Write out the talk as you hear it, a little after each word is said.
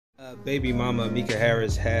Baby mama Ammika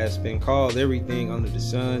Harris has been called everything under the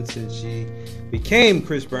sun since she became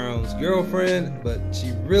Chris Brown's girlfriend, but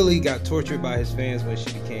she really got tortured by his fans when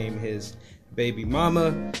she became his baby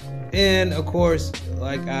mama. And of course,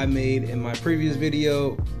 like I made in my previous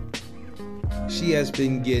video, she has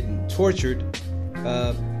been getting tortured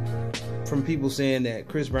from people saying that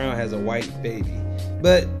Chris Brown has a white baby.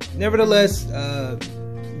 But nevertheless,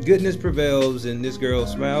 goodness prevails, and this girl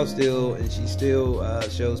smiles still, and she still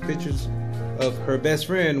shows pictures of her best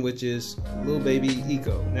friend, which is little baby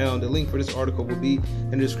Aeko. Now the link for this article will be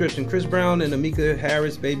in the description. Chris Brown and Ammika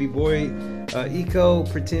Harris baby boy Aeko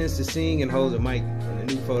pretends to sing and holds a mic in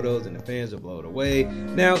the new photos, and the fans are blown away.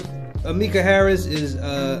 Now Ammika Harris is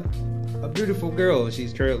a beautiful girl, and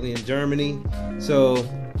she's currently in Germany, so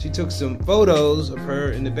she took some photos of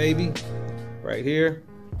her and the baby right here.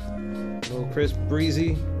 Little Chris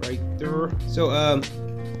Breezy right there. So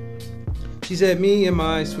she said, me and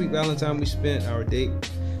my sweet Valentine, we spent our date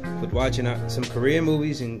with watching some Korean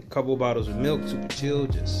movies and a couple of bottles of milk, super chill,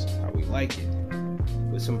 just how we like it,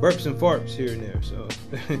 with some burps and farts here and there. So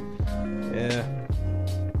yeah,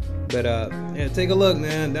 but yeah, take a look,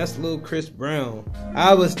 man. That's little Chris Brown.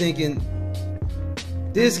 I was thinking,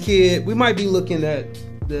 this kid, we might be looking at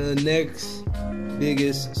the next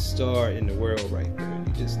biggest star in the world right there.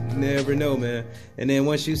 You just never know, man. And then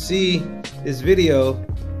once you see this video,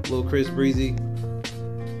 little Chris Breezy,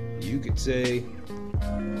 you could say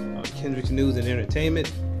on Kendrick's News and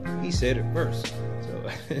Entertainment, he said it first.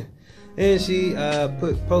 So and she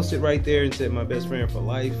posted right there and said, my best friend for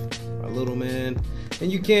life, my little man.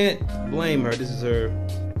 And you can't blame her. This is her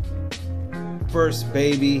first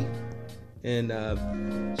baby,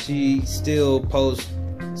 and she still posts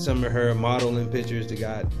some of her modeling pictures that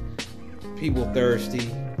got people thirsty,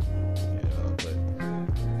 you know.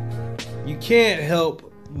 But you can't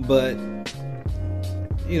help but,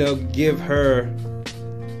 you know, give her,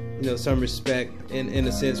 you know, some respect in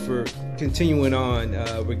a sense for continuing on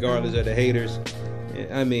regardless of the haters.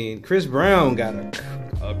 I mean, Chris Brown got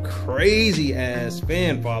a crazy ass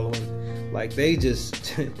fan following. Like, they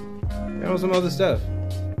just on some other stuff.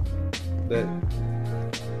 But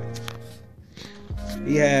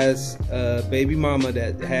he has a baby mama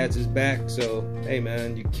that has his back, so hey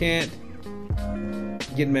man, you can't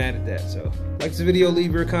get mad at that. So like this video,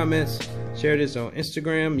 leave your comments, share this on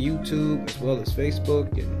Instagram, YouTube, as well as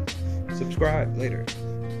Facebook, and subscribe later.